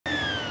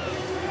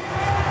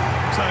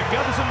So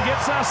Gutherson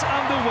gets us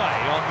underway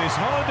on this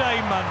holiday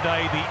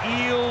Monday. The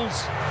Eels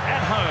at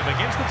home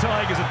against the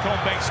Tigers at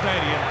CommBank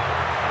Stadium.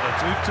 And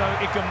it's Uto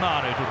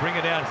Ikamanu to bring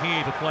it out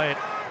here to play it.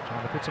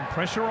 Trying to put some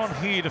pressure on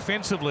here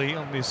defensively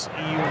on this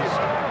Eels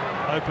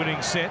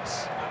opening set.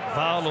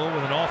 Barlow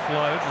with an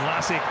offload.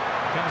 Lassick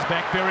comes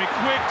back very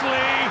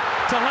quickly.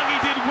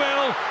 Talangi did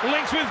well.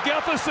 Links with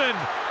Gutherson.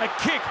 A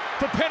kick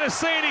for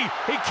Penasini.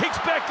 He kicks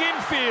back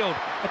infield.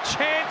 A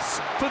chance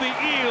for the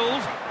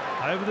Eels.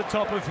 Over the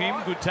top of him.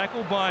 Good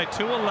tackle by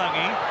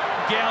Tuolangi.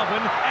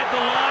 Galvin at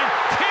the line.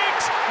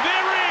 Kicks.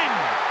 They're in.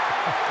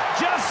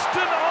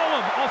 Justin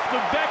Olam off the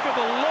back of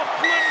a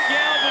Lachlan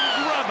Galvin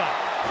grubber.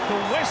 The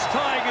West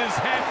Tigers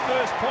have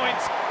first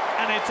points,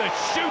 and it's a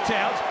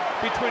shootout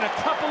between a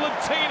couple of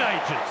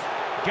teenagers.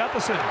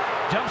 Gutherson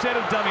jumps out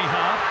of dummy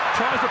half,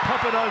 tries to pop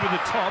it over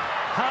the top.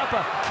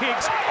 Harper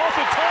kicks off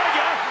a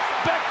Tiger,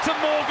 back to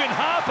Morgan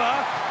Harper,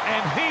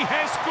 and he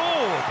has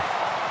scored.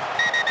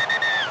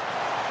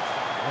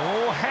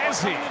 Or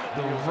has he?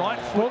 The right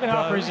foot. Morgan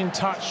Harper is in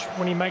touch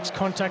when he makes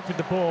contact with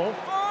the ball.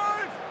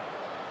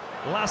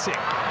 Lassick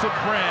to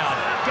Brown.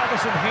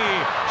 Gutherson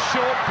here.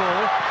 Short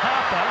ball.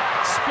 Harper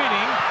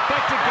spinning.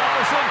 Back to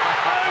Gutherson.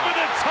 Over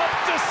the top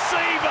to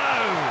Sevo.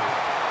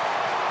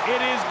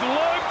 It is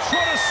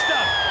globetrotter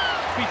stuff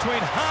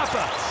between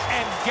Harper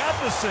and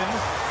Gutherson.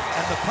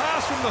 And the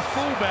pass from the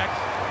fullback,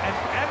 an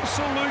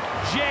absolute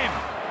gem.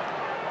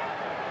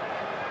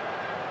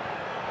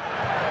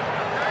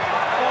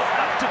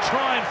 To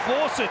try and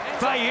force it.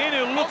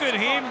 Fayenu, look at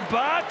him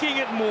barking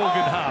at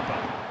Morgan Harper.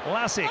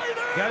 Lassick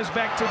goes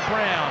back to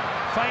Brown.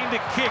 Feigned a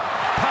kick.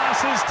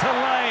 Passes to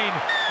Lane.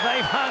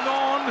 They've hung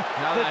on.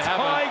 The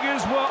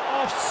Tigers were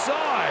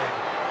offside.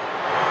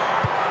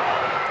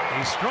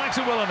 He strikes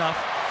it well enough.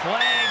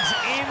 Flags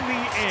in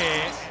the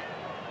air.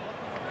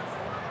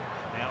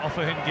 Now off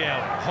for Hengal.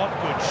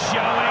 Hopgood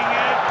showing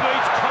it.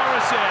 Beats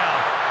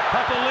Coruscant.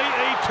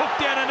 Papali'i took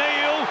down an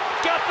eel.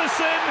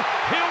 Gutherson.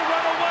 He'll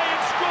run away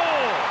and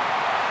score.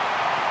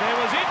 There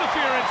was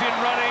interference in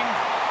running,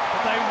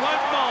 but they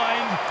won't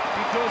mind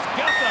because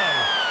Gutho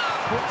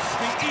puts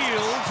the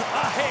Eels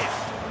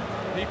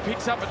ahead. He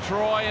picks up a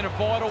try and a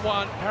vital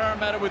one.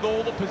 Parramatta with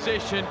all the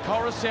possession.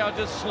 Coruscant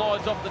just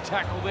slides off the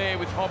tackle there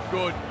with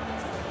Hopgood.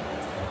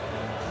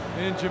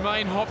 And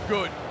Jermaine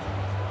Hopgood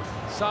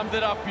summed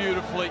it up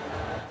beautifully.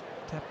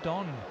 Tapped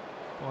on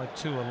by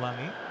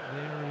Tuolangi.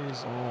 There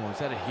is... Oh, is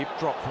that a hip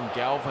drop from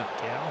Galvin?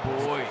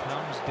 Boy.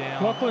 Comes down.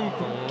 Lachlan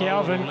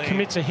Galvin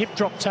commits a hip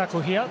drop tackle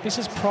here. This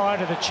is prior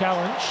to the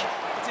challenge.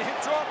 It's a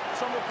hip drop.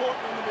 Some reporting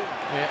in the bin.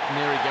 Yeah, and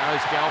there he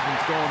goes.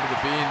 Galvin's gone to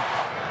the bin.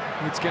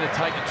 It's going to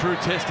take a true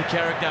test of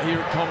character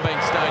here at CommBank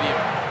Stadium.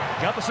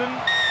 Gutherson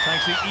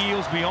takes the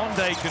Eels beyond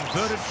a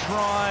converted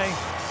try.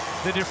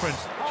 The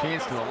difference.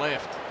 Chance to the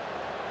left.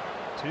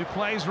 2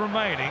 plays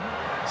remaining.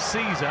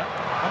 Caesar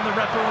on the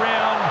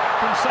wraparound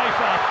from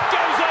Safar.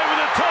 Goes over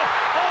the top.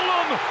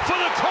 Olam for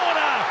the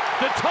corner.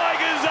 The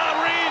Tigers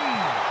are in.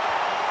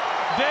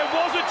 There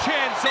was a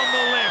chance on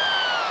the left.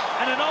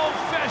 And an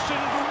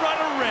old-fashioned run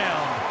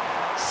around.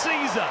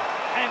 Caesar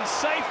and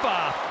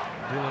Safar.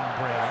 Dylan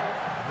Brown.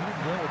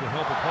 Well with the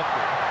help of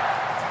Hopgood.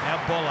 Now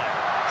Bolle.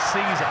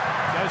 Caesar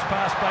goes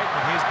past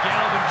Bateman. Here's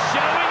Galvin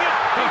showing it.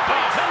 He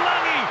beats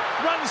Talangi.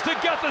 Runs to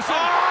Gutherson.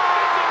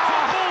 Gives it to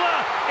Buller.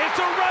 It's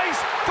a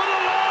race for the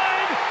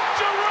line.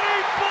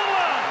 Jaree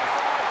Buller.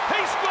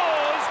 He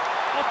scores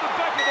off the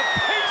back of a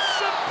piece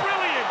of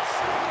brilliance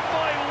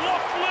by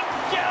Lachlan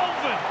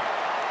Galvin.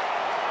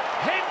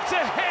 Head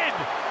to head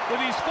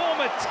with his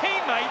former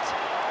teammate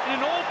in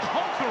an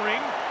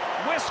all-conquering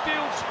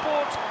Westfield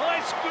Sports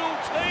High School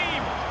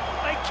team.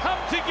 They come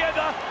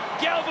together.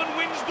 Galvin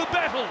wins the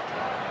battle.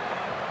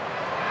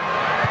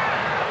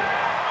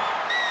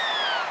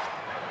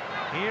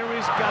 Here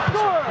is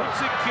Gutherson. Puts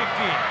a kick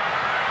in.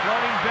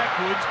 Floating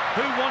backwards.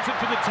 Who wants it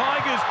for the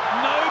Tigers?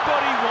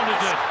 Nobody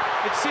wanted it.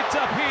 It sits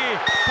up here.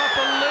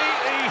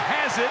 Papali'i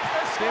has it.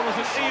 There was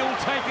an eel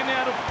taken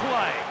out of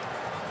play.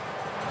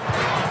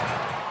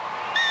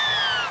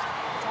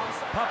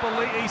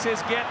 Papali'i says,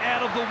 get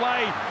out of the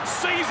way.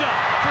 Caesar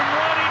from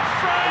right in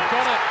front.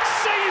 Got it.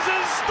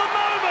 Seizes the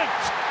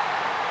moment.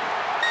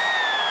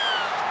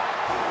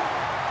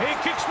 He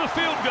kicks the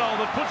field goal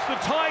that puts the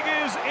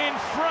Tigers in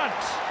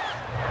front.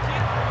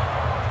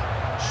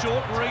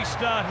 Short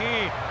restart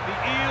here. The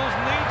Eels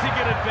need to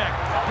get it back.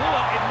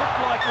 Buller, it looked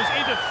like, was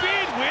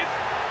interfered with.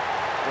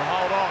 Well,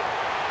 hold on.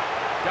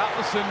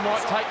 Gutherson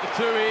might take the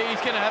 2 here.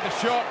 He's going to have a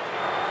shot.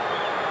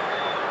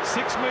 6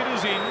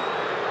 metres in,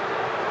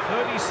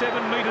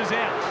 37 metres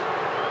out.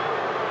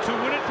 To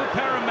win it for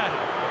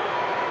Parramatta.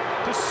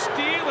 To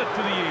steal it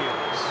for the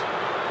Eels.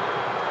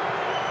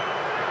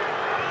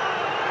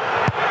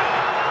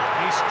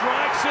 He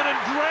strikes it and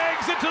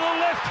drags it to the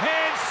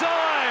left-hand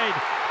side.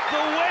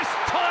 The West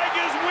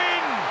Tigers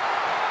win.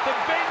 The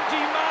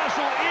Benji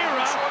Marshall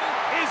era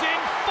is in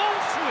full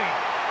swing.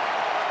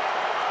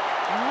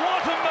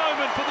 What a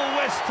moment for the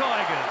West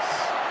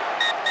Tigers.